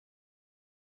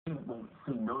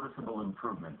see noticeable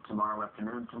improvement? Tomorrow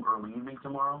afternoon, early evening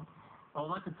tomorrow?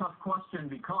 Well, that's a tough question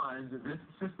because this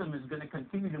system is going to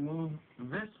continue to move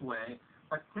this way,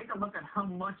 but take a look at how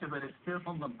much of it is still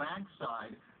on the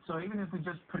backside. So even if we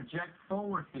just project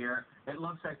forward here, it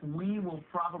looks like we will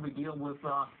probably deal with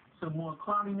some more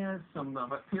cloudiness, some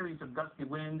periods of gusty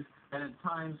winds, and at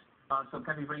times some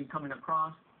heavy rain coming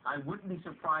across. I wouldn't be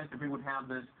surprised if we would have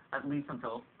this at least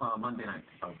until Monday night.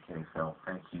 Okay, Phil,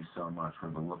 thank you so much. We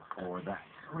will look for that.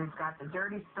 We've got the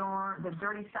dirty storm, the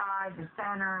dirty side, the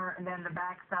center, and then the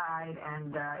back side,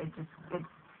 and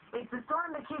it's the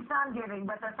storm that keeps on giving.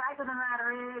 But the fact of the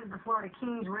matter is, the Florida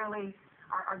Keys really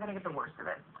are going to get the worst of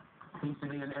it. Seems to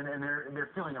me, and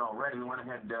they're feeling it already. We want to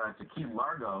head to Key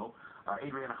Largo.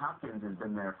 Adriana Hopkins has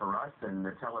been there for us, and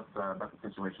tell us about the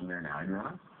situation there now.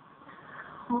 Adriana?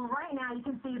 Well, right now you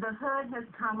can see the hood has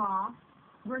come off.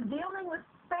 We're dealing with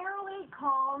fairly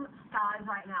calm skies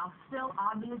right now, still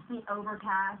obviously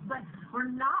overcast, but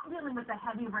we're not dealing with the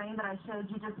heavy rain that I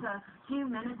showed you just a few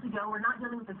minutes ago. We're not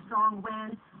dealing with the strong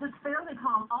wind. It's fairly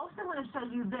calm. Also want to show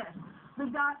you this.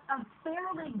 We've got a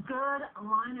fairly good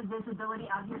line of visibility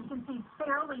out here. You can see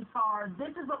fairly far.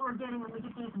 This is what we're getting when we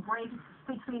get these breaks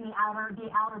between the outer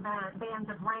bands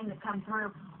of rain that come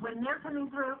through. When they're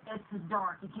coming through, it's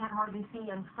dark. You can't hardly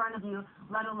see in front of you,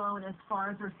 let alone as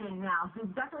far as we're seeing now. So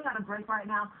we've definitely got a break right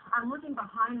now. I'm looking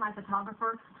behind my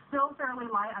photographer, still fairly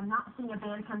light. I'm not seeing a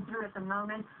band come through at the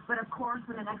moment, but of course,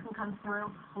 when the next one comes through,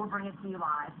 we'll bring it to you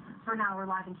live. For now, we're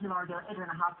live in Key Largo.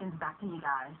 Adriana Hopkins, back to you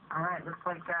guys. All right, looks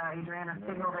like Adriana's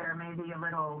signal there may be a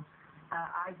little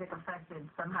Isaac affected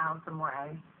somehow, some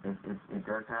way. It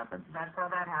does happen. That's how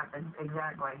that happens,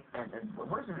 exactly. And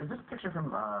what is it? Is this picture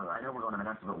from, I know we're going to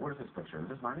Vanessa, but what is this picture?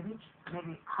 Is this Miami Beach?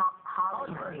 Maybe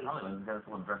Hollywood Beach. Hollywood. Got us a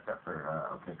little dressed up for,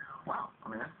 okay. Wow. I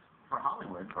mean, that's for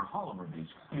Hollywood, or Holliver Beach,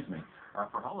 excuse me.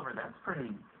 For Holliver, that's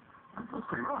pretty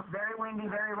rough. Very windy,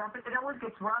 very rough. It always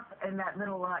gets rough in that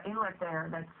little inlet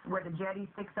there. That's where the jetty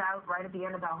sticks out right at the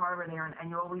end of the harbor there, and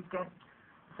you always get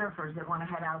surfers that want to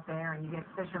head out there, and you get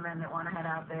fishermen that want to head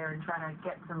out there and try to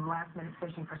get some last-minute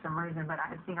fishing for some reason. But I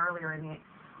had seen earlier in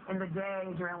the day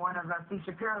during one of Steve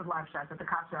Shapiro's live shots that the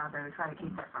cops are out there to try to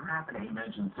keep that from happening. You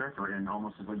mentioned surfer, and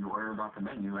almost as though you ordered off the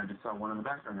menu, I just saw one in the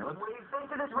background there. We've been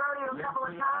to this rodeo a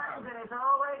couple of times, and it's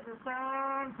always the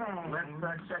same thing.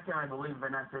 Let's check in. I believe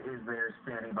Vanessa is there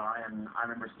standing by, and I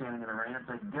remember standing in the rain. It's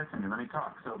like, listen, let me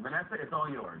talk. So, Vanessa, it's all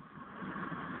yours.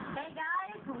 Hey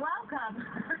guys, welcome.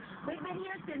 We've been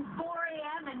here since 4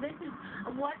 a.m. and this is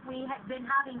what we have been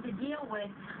having to deal with.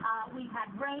 We've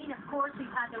had rain, of course,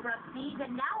 we've had the rough seas,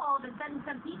 and now all of a sudden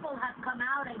some people have come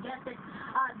out. I guess that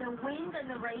the wind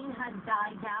and the rain has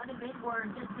died down a bit. We're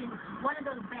just in one of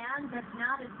those bands that's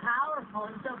not as powerful,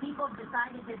 and so people have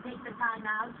decided to take the time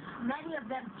out. Many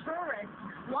of them tourists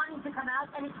wanting to come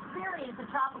out and experience a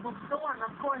tropical storm.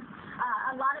 Of course,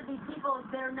 a lot of these people,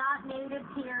 they're not natives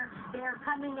here. They're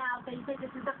coming out. They say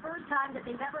this is the first time that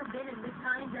they've ever been in this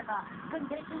kind of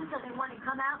condition, so they want to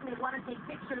come out and they want to take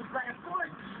pictures. But of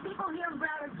course, people here in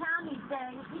Broward County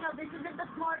saying, you know, this isn't the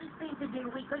smartest thing to do.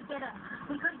 We could get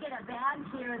a band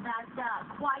here that's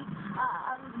quite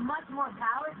much more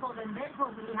powerful than this,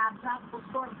 where we have tropical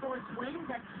storm force winds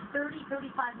at 30,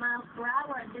 35 miles per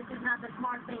hour, and this is not the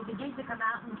smart thing to do, to come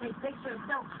out and take pictures.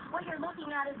 So what you're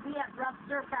looking at is we have rough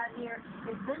surf out here.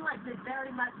 It's been like this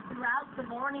very much throughout the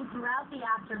morning, throughout the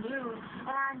afternoon.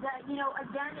 And, you know,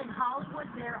 again, in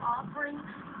Hollywood, they're offering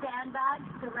sandbags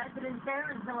to residents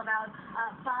there until about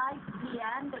 5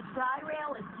 p.m. The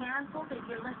Tri-Rail is canceled. If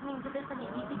you're listening to this and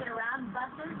you need to get around,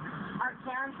 buses are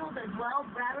canceled as well.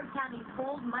 Broward County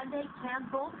pulled Monday,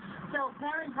 canceled. So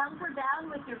parents, hunker down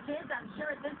with your kids. I'm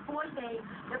sure at this point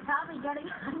they're probably getting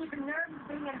on your nerves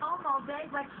being at home all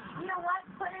day. But you know what?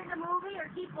 Put in a movie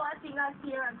or keep watching us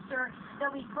here. I'm sure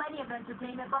there'll be plenty of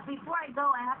entertainment. But before I go,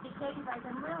 I have to tell you guys,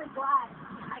 I'm really glad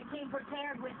I came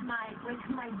prepared with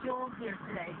my jewels here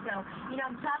today. So, you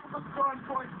know, I'm tropical storm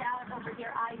forced out over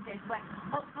here, Isaac, but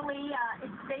hopefully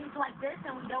it stays like this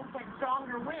and we don't get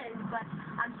stronger winds, but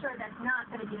I'm sure that's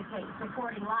not going to be the case.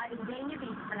 Reporting live in Dania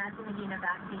Beach, Vanessa Medina,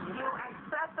 back to you. You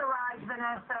accessorize,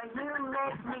 Vanessa. You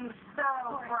make me so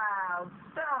proud.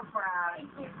 So proud.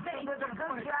 Thank you. You did a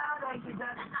good job and you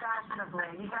did it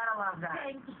fashionably. You gotta love that.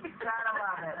 Thank you. Gotta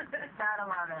love it. Gotta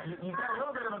love it. You've got a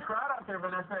little bit of a crowd out there,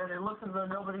 Vanessa, and it looks as though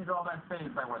nobody's all that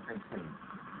phased by what they see.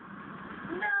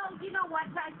 No, you know what?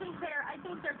 I think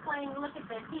they're playing. Look at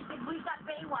this. We've got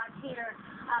Baywatch here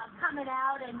coming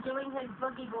out and doing his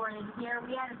boogie boarding here.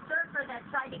 We had a surfer that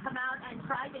tried to come out and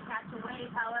tried to catch a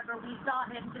wave. However, we saw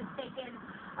him just take in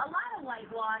a lot of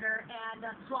white water and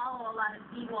swallow a lot of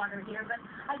seawater here. But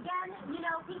again, you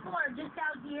know, people are just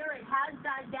out here. It has has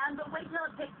died down, but wait till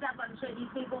it picks up. I'm sure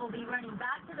these people will be running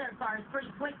back to their cars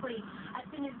pretty quickly as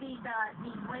soon as these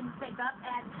winds pick up.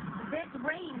 And this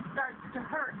rain starts to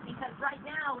hurt because right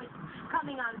now it's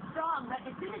coming on strong, but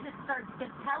as soon as it starts to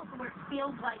pelt where it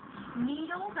feels like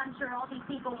needles, I'm sure all these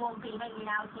people won't be hanging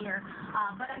out here.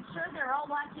 But I'm sure they're all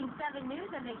watching 7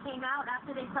 News and they came out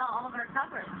after they saw all of our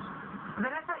coverage.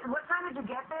 Vanessa, what time did you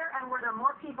get there, and were there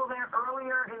more people there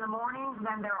earlier in the morning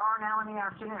than there are now in the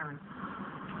afternoon?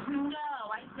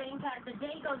 No, I think as the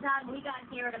day goes on, we got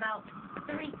here at about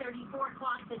 3:30, 4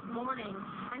 o'clock this morning,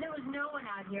 and there was no one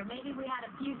out here. Maybe we had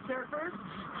a few surfers.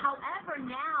 However,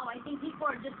 now I think people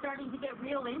are just starting to get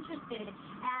real interested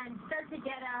and start to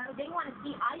get, they want to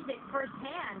see Isaac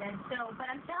firsthand. And so,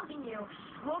 but I'm telling you,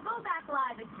 we'll go back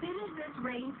live as soon as this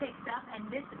rain picks up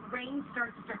and this rain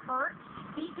starts to hurt.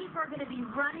 These people are going to be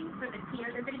running for the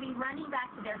pier. They're going to be running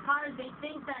back to their cars. They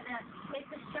think that it's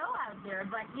a show out there,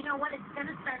 but you know what? It's going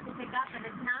to start to pick up, and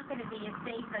it's not going to be as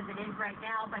safe as it is right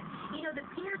now. But, you know, the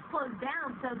pier's closed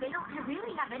down, so they don't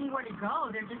really have anywhere to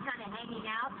go. They're just kind of hanging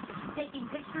out, taking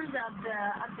pictures of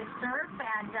the surf,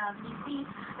 and you see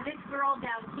this girl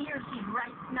down here. She's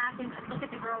right smacking. Look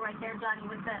at the girl right there, Johnny,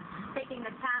 with taking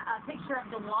a picture of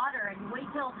the water, and wait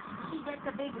till she gets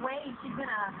a big wave. She's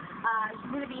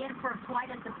gonna be in for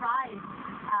quite a surprise.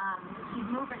 She's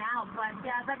moving out,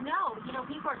 but no, you know,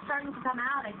 people are starting to come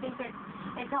out. I think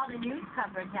it's all the news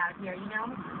coverage out here, you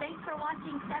know. Thanks for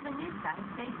watching 7 News, guys.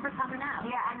 Thanks for coming out.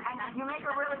 Yeah, and you make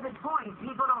a really good point.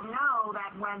 People don't know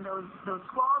that when those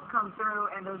squalls come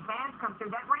through and those vans come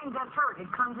through, that rain does hurt.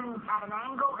 It comes in at an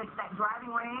angle. It's that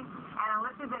driving rain, and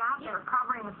unless you've been out there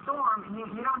covering the storm,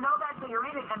 you don't know that till you're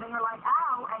in it, and then you're like,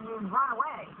 ow, and you run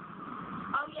away.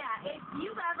 Oh, yeah. If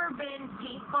you've ever been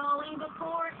paintballing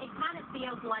before, it kind of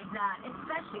feels like that,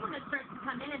 especially when it starts to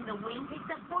come in and the wind picks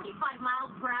up 45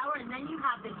 miles per hour and then you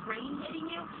have this rain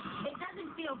hitting you. It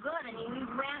doesn't feel good. I mean, we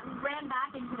ran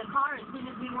back into the car as soon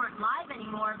as we weren't live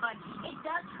anymore, but it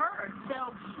does hurt.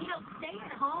 So, you know, stay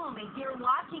at home. If you're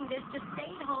watching this, just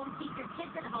stay at home. Keep your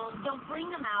kids at home. Don't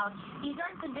bring them out. These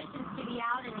aren't conditions to be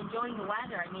out and enjoying the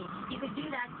weather. I mean, you could do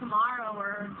that tomorrow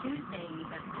or Tuesday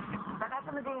even.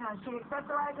 Vanessa Medina, she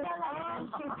accessorizes and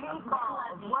she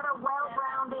paintballs. What a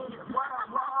well-rounded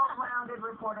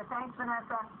reporter. Thanks,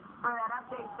 Vanessa, for that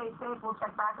update. Stay safe. We'll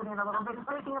check back with you in a little bit.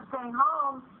 Speaking of staying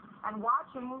home and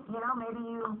watching, you know, maybe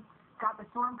you got the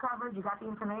storm coverage, you got the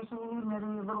information you need, maybe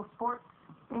a little sports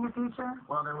in your future?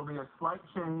 Well, there will be a slight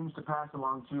change to pass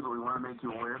along to you, but we want to make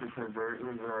you aware because there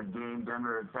is a game,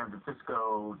 Denver and San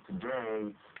Francisco, today.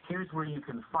 Here's where you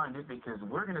can find it because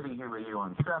we're going to be here with you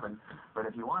on 7, but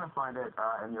if you want to find it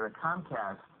and you're a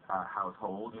Comcast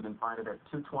household, you can find it at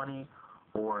 220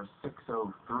 or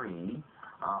 603,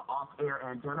 off-air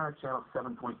antenna, channel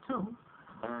 7.2,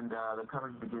 and the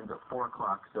coverage begins at 4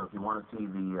 o'clock, so if you want to see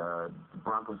the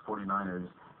Broncos 49ers,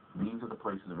 these are the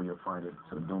places where you'll find it,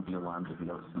 so don't be alarmed if you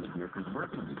don't see it here, because we're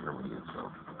going to be here with you, so.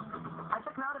 I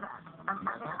took note of that. I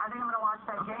think I'm going to watch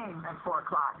that game at 4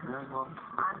 o'clock. Yeah, well,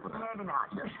 maybe not.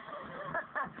 Yeah.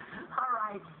 All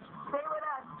right. Stay with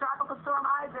us. Tropical Storm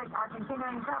Isaac, our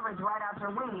continuing coverage right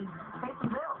after we pay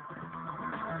some bills.